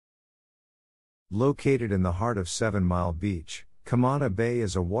Located in the heart of 7 Mile Beach, Camana Bay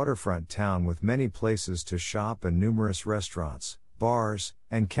is a waterfront town with many places to shop and numerous restaurants, bars,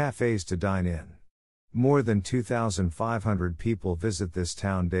 and cafés to dine in. More than 2,500 people visit this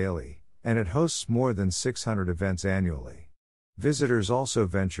town daily, and it hosts more than 600 events annually. Visitors also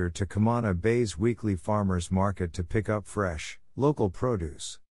venture to Camana Bay's weekly farmers market to pick up fresh, local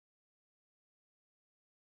produce.